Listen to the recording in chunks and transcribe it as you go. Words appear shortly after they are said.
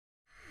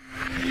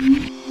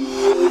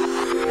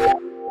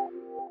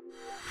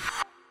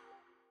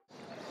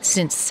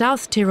Since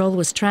South Tyrol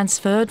was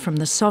transferred from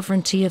the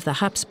sovereignty of the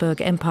Habsburg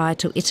Empire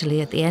to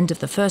Italy at the end of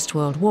the First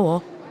World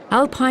War,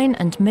 alpine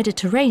and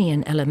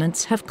Mediterranean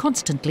elements have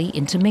constantly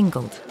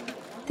intermingled.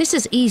 This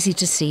is easy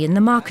to see in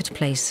the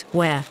marketplace,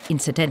 where,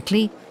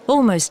 incidentally,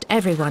 almost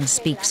everyone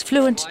speaks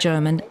fluent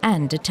German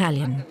and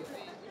Italian.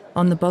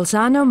 On the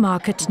Bolzano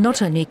market,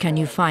 not only can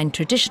you find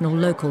traditional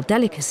local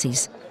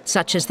delicacies,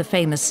 such as the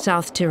famous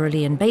South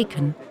Tyrolean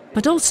bacon,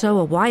 but also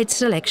a wide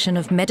selection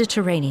of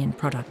Mediterranean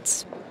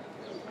products.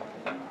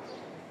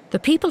 The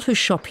people who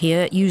shop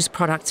here use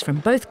products from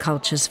both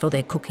cultures for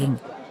their cooking,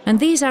 and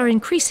these are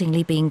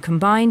increasingly being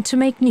combined to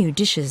make new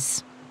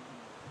dishes.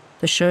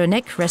 The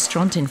Schöneck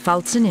restaurant in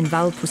Pfalzen in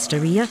Val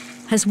Pusteria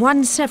has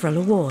won several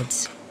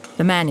awards.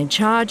 The man in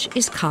charge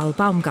is Karl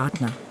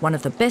Baumgartner, one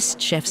of the best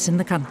chefs in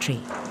the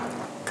country.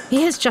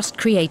 He has just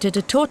created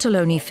a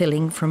tortelloni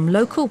filling from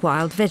local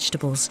wild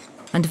vegetables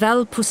and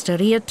Val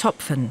Pusteria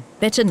Topfen,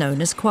 better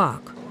known as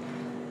quark.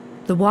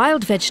 The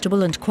wild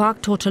vegetable and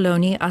quark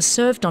tortelloni are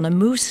served on a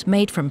mousse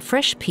made from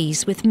fresh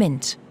peas with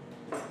mint.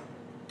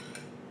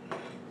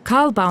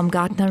 Karl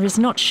Baumgartner is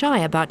not shy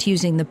about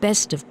using the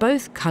best of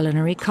both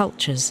culinary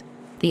cultures,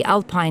 the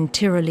alpine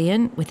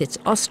Tyrolean with its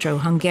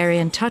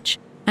Austro-Hungarian touch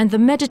and the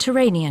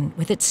Mediterranean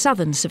with its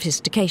southern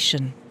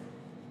sophistication.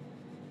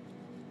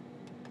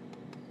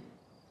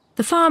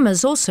 The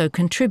farmers also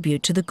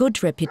contribute to the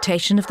good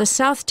reputation of the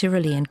South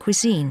Tyrolean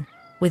cuisine,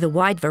 with a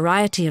wide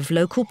variety of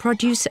local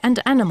produce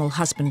and animal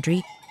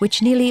husbandry,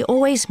 which nearly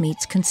always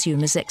meets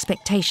consumers'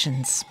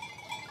 expectations.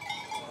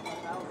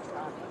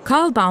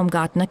 Karl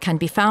Baumgartner can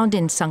be found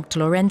in St.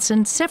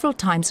 Lorenzen several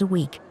times a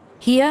week.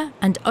 Here,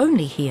 and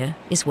only here,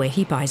 is where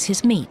he buys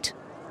his meat.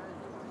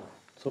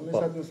 Super.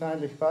 Das ist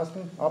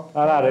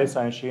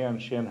ein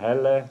schön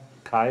helle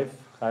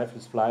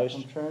reifes Fleisch.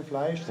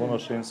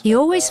 He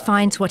always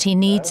finds what he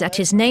needs at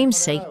his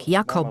namesake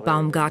Jakob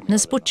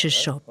Baumgartner's butcher's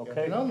shop.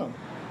 Okay.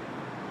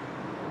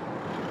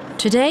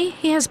 Today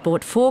he has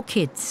bought 4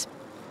 kids.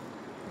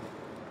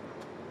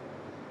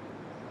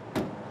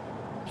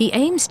 He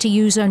aims to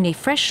use only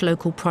fresh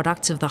local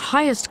products of the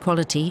highest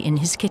quality in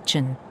his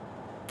kitchen.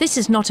 This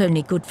is not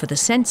only good for the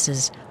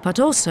senses, but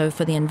also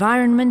for the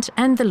environment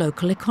and the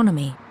local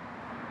economy.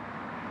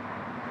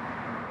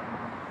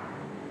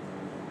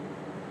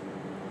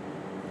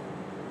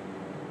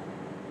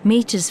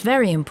 Meat is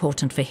very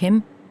important for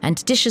him,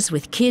 and dishes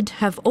with kid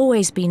have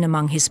always been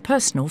among his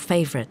personal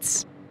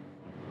favourites.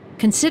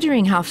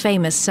 Considering how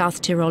famous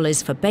South Tyrol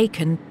is for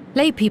bacon,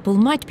 lay people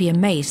might be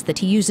amazed that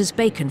he uses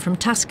bacon from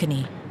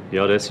Tuscany.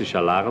 Yes, this is a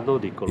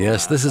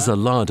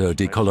lardo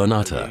di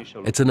colonnata.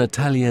 It's an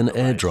Italian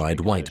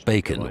air-dried white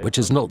bacon, which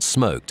is not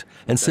smoked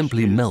and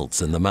simply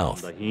melts in the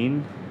mouth.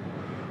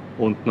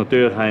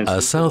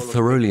 A South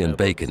Tyrolean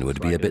bacon would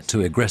be a bit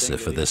too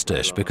aggressive for this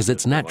dish because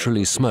it's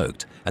naturally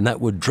smoked, and that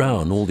would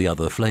drown all the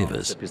other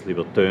flavors.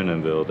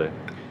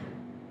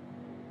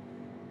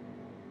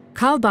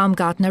 Karl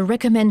Baumgartner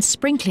recommends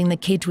sprinkling the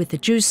kid with the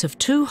juice of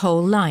 2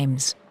 whole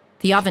limes.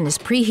 The oven is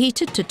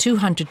preheated to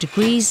 200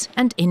 degrees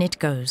and in it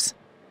goes.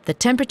 The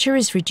temperature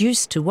is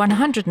reduced to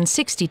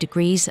 160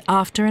 degrees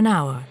after an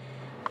hour.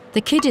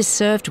 The kid is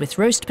served with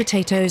roast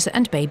potatoes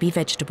and baby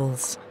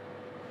vegetables.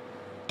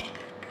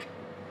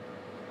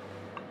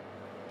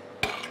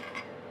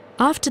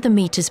 After the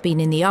meat has been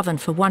in the oven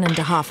for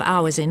 1.5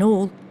 hours in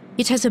all,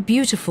 it has a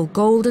beautiful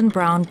golden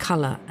brown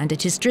colour and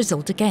it is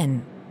drizzled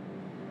again.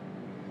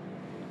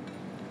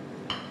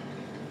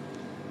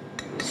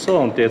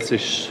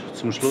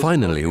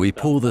 Finally, we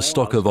pour the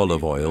stock of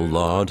olive oil,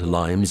 lard,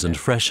 limes and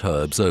fresh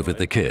herbs over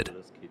the kid.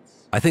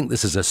 I think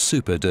this is a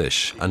super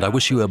dish, and I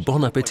wish you a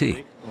bon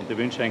appétit.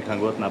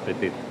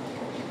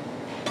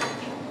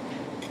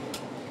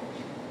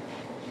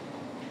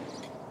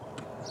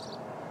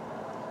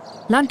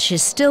 Lunch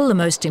is still the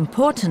most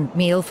important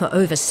meal for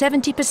over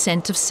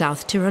 70% of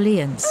South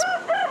Tyroleans.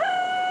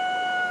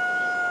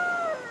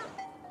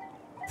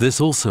 This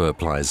also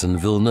applies in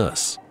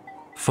Vilnius.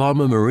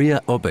 Farmer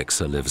Maria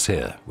Obexa lives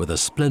here, with a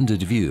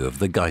splendid view of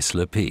the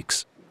Geisler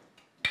Peaks.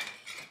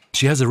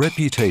 She has a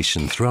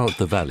reputation throughout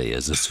the valley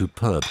as a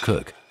superb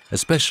cook,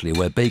 especially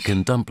where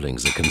bacon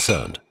dumplings are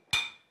concerned.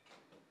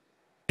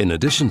 In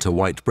addition to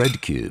white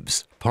bread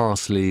cubes,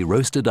 parsley,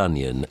 roasted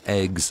onion,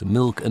 eggs,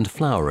 milk and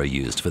flour are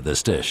used for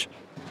this dish.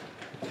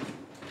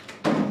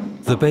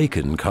 The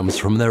bacon comes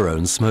from their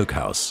own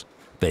smokehouse.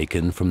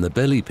 Bacon from the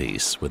belly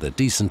piece, with a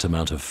decent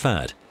amount of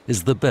fat,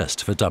 is the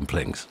best for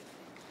dumplings.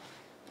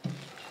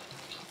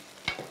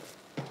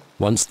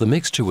 Once the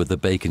mixture with the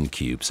bacon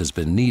cubes has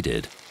been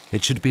kneaded,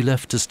 it should be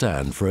left to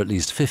stand for at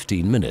least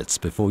 15 minutes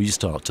before you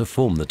start to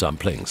form the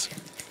dumplings.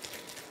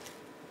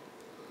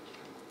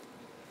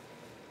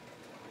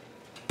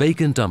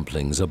 Bacon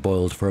dumplings are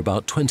boiled for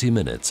about 20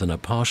 minutes in a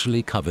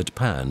partially covered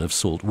pan of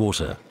salt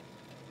water.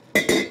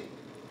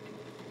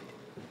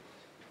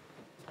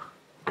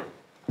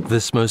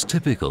 This most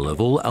typical of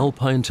all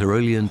alpine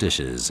Tyrolean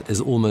dishes is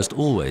almost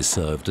always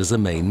served as a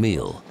main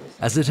meal,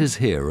 as it is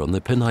here on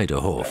the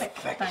Pineiderhof.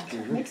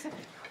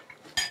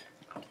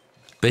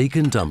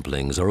 Bacon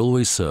dumplings are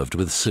always served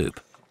with soup.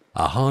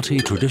 a hearty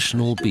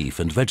traditional beef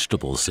and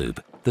vegetable soup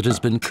that has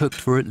been cooked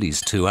for at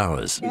least 2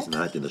 hours.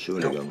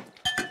 The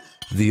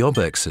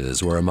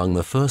Obexes were among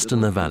the first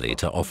in the valley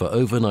to offer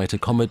overnight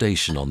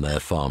accommodation on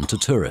their farm to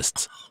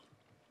tourists.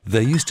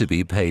 They used to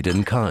be paid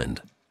in kind.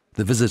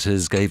 The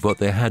visitors gave what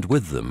they had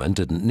with them and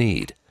didn't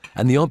need,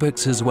 and the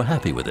Obexes were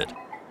happy with it.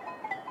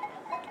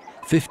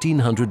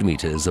 1,500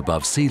 meters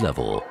above sea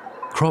level,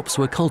 crops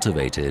were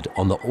cultivated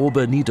on the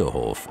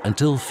Oberniederhof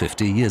until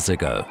 50 years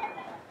ago.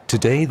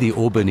 Today, the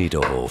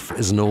Oberniederhof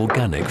is an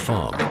organic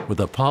farm with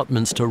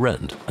apartments to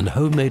rent and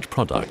homemade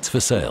products for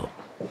sale.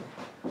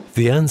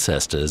 The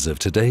ancestors of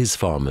today's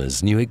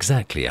farmers knew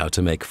exactly how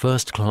to make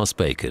first-class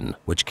bacon,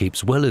 which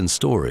keeps well in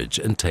storage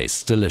and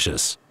tastes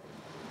delicious.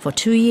 For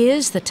 2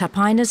 years, the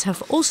Tapiners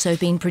have also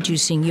been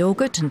producing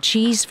yogurt and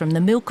cheese from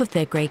the milk of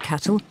their grey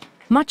cattle,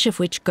 much of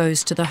which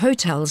goes to the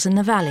hotels in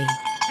the valley.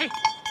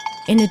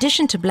 In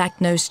addition to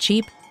black-nosed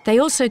sheep, they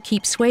also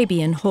keep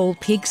Swabian Hall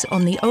pigs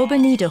on the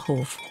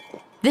Oberniederhof.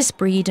 This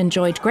breed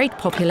enjoyed great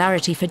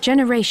popularity for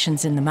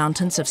generations in the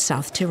mountains of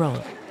South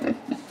Tyrol.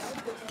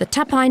 The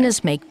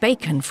Tapiners make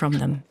bacon from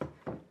them.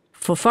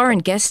 For foreign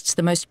guests,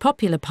 the most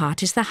popular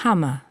part is the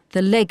hammer,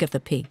 the leg of the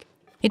pig.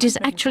 It is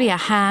actually a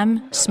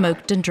ham,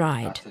 smoked and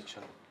dried.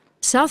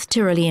 South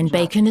Tyrolean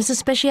bacon is a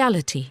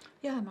speciality.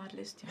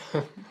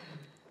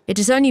 It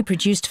is only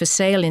produced for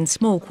sale in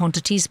small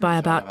quantities by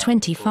about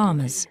 20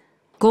 farmers.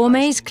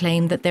 Gourmets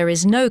claim that there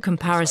is no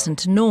comparison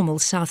to normal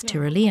South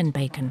Tyrolean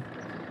bacon.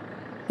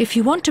 If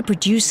you want to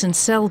produce and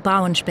sell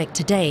Bauernspeck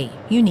today,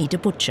 you need a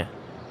butcher.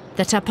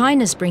 The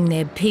Tapiners bring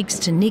their pigs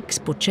to Nick's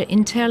butcher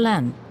in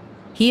Tyrolean.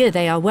 Here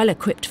they are well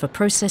equipped for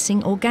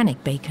processing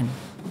organic bacon.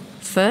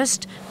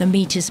 First, the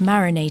meat is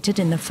marinated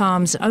in the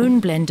farm's own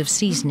blend of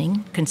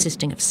seasoning,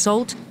 consisting of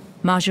salt,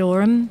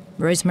 marjoram,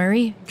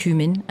 rosemary,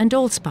 cumin and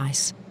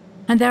allspice.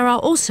 And there are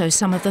also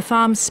some of the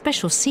farm's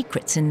special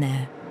secrets in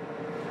there.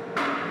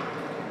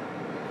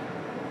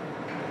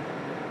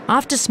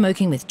 After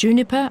smoking with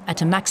juniper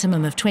at a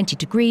maximum of 20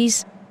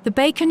 degrees, the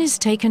bacon is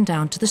taken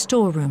down to the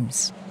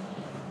storerooms.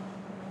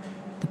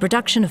 The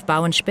production of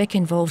Bauernspeck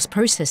involves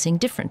processing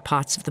different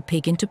parts of the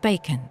pig into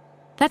bacon.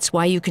 That's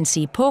why you can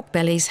see pork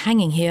bellies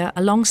hanging here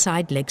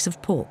alongside legs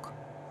of pork.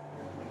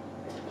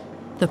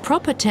 The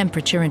proper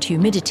temperature and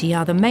humidity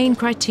are the main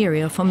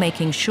criteria for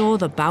making sure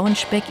the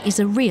Bauernspeck is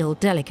a real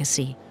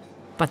delicacy.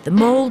 But the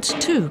mould,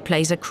 too,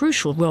 plays a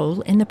crucial role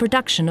in the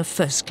production of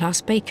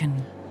first-class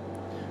bacon.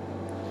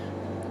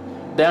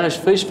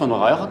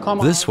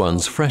 This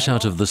one's fresh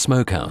out of the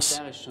smokehouse.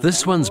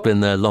 This one's been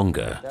there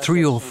longer,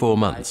 3 or 4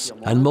 months,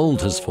 and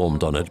mold has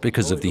formed on it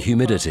because of the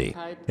humidity.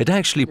 It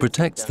actually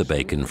protects the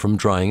bacon from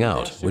drying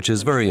out, which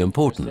is very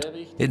important.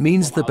 It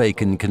means the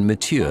bacon can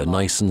mature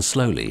nice and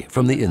slowly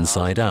from the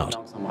inside out.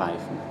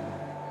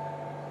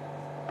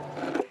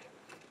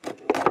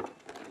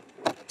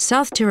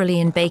 South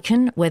Tyrolean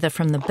bacon, whether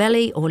from the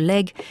belly or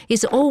leg,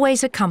 is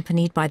always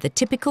accompanied by the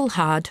typical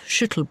hard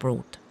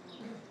Schüttelbrot.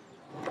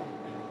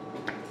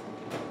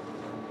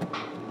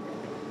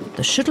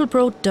 The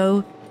Schüttelbrot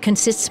dough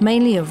consists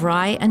mainly of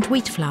rye and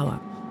wheat flour.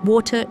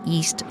 Water,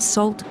 yeast,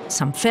 salt,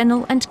 some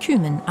fennel and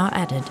cumin are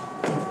added.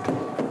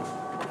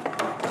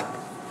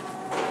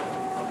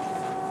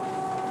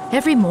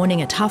 Every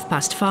morning at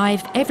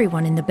 5:30,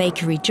 everyone in the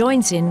bakery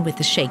joins in with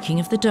the shaking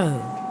of the dough.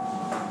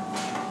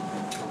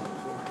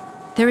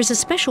 There is a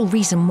special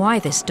reason why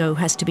this dough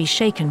has to be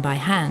shaken by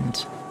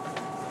hand.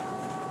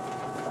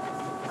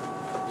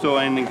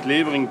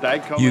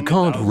 You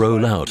can't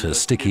roll out a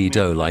sticky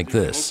dough like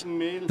this.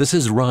 This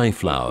is rye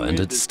flour and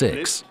it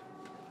sticks.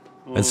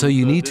 And so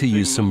you need to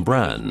use some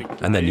bran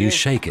and then you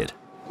shake it.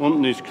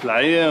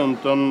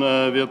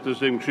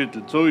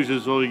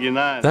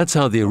 That's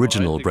how the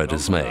original bread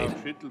is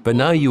made. But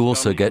now you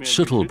also get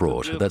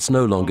Schüttelbrot that's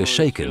no longer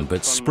shaken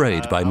but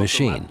sprayed by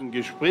machine.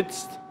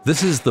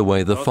 This is the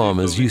way the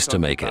farmers used to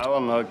make it.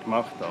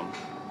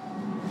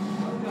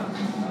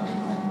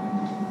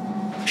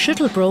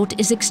 Schüttelbrot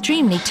is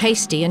extremely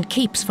tasty and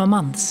keeps for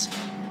months.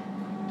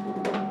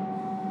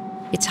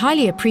 It's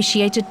highly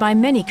appreciated by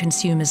many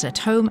consumers at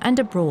home and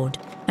abroad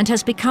and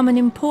has become an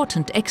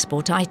important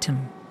export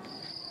item.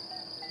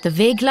 The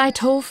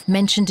Wegleithof,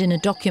 mentioned in a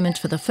document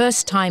for the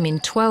first time in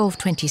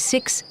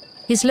 1226,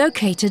 is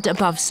located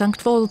above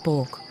St.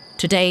 Walburg.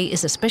 Today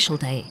is a special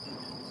day.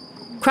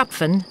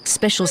 Krapfen,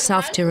 special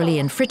South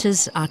Tyrolean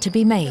fritters, are to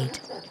be made.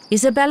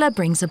 Isabella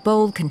brings a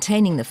bowl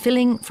containing the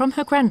filling from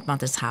her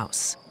grandmother's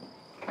house.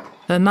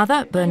 Her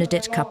mother,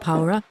 Bernadette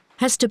Kapauer,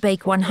 has to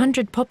bake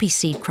 100 poppy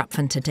seed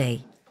krapfen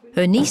today.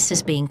 Her niece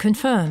is being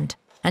confirmed,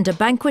 and a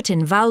banquet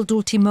in Val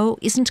d'Ultimo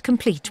isn't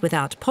complete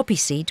without poppy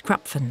seed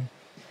krapfen.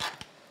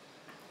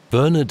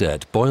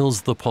 Bernadette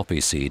boils the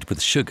poppy seed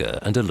with sugar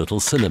and a little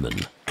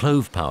cinnamon,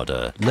 clove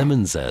powder,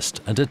 lemon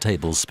zest and a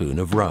tablespoon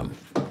of rum.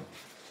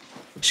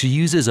 She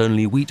uses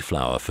only wheat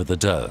flour for the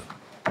dough.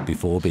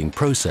 Before being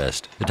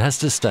processed, it has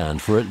to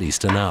stand for at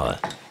least an hour.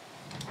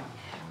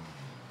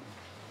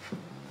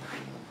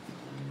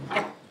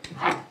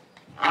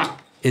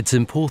 It's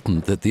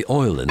important that the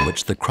oil in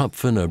which the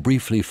krapfen are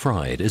briefly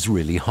fried is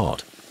really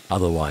hot.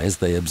 Otherwise,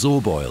 they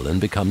absorb oil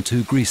and become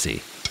too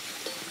greasy.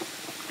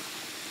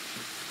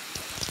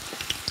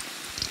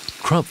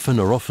 Krapfen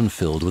are often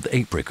filled with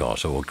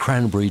apricot or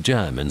cranberry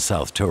jam in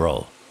South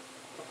Tyrol.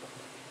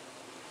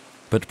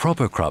 But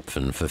proper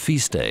Krapfen for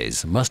feast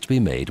days must be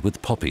made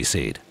with poppy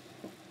seed.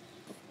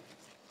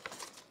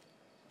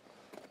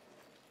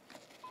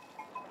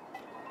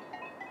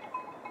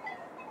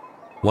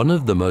 One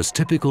of the most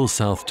typical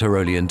South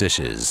Tyrolean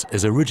dishes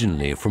is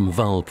originally from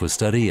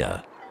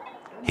Walpusteria.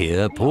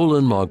 Here, Paul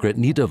and Margaret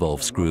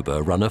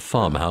Niederwolfsgruber run a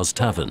farmhouse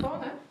tavern.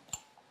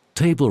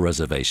 Table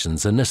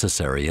reservations are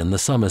necessary in the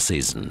summer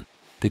season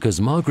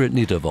because Margaret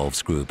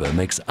Niederwolfsgruber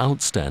makes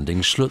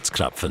outstanding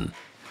Schlutzkrapfen.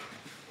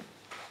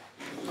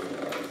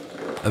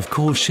 Of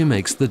course, she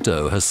makes the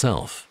dough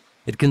herself.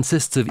 It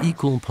consists of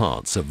equal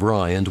parts of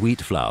rye and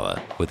wheat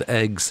flour with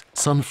eggs,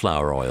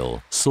 sunflower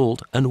oil,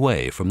 salt and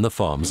whey from the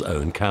farm's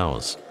own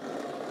cows.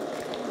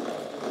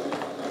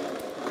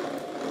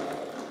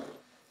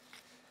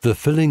 The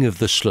filling of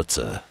the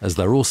Schlutzer, as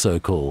they're also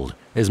called,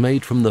 is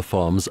made from the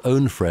farm's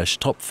own fresh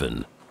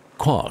Topfen,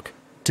 quark,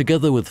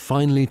 together with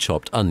finely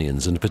chopped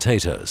onions and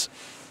potatoes.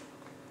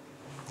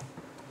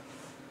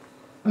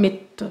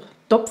 With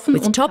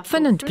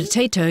Topfen and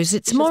potatoes,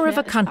 it's more of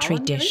a country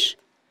dish.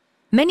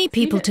 Many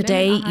people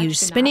today use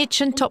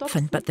spinach and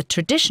Topfen, but the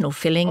traditional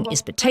filling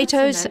is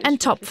potatoes and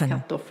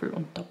Topfen.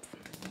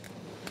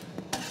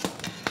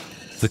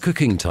 The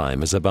cooking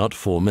time is about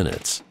 4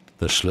 minutes.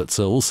 The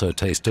Schlutzer also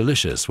tastes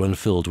delicious when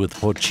filled with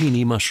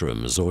porcini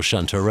mushrooms or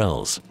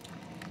chanterelles.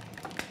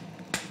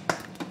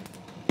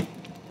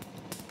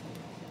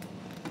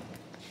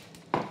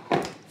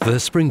 They're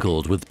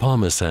sprinkled with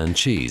Parmesan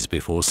cheese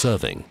before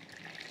serving.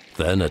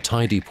 Then a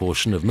tidy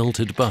portion of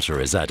melted butter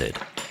is added.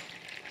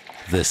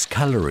 This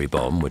calorie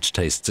bomb, which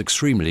tastes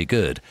extremely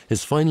good,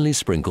 is finally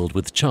sprinkled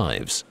with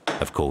chives,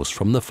 of course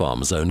from the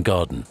farm's own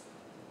garden.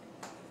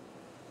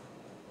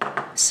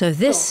 So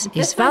this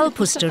is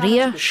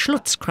Walpusteria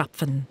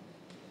Schlutzkrapfen.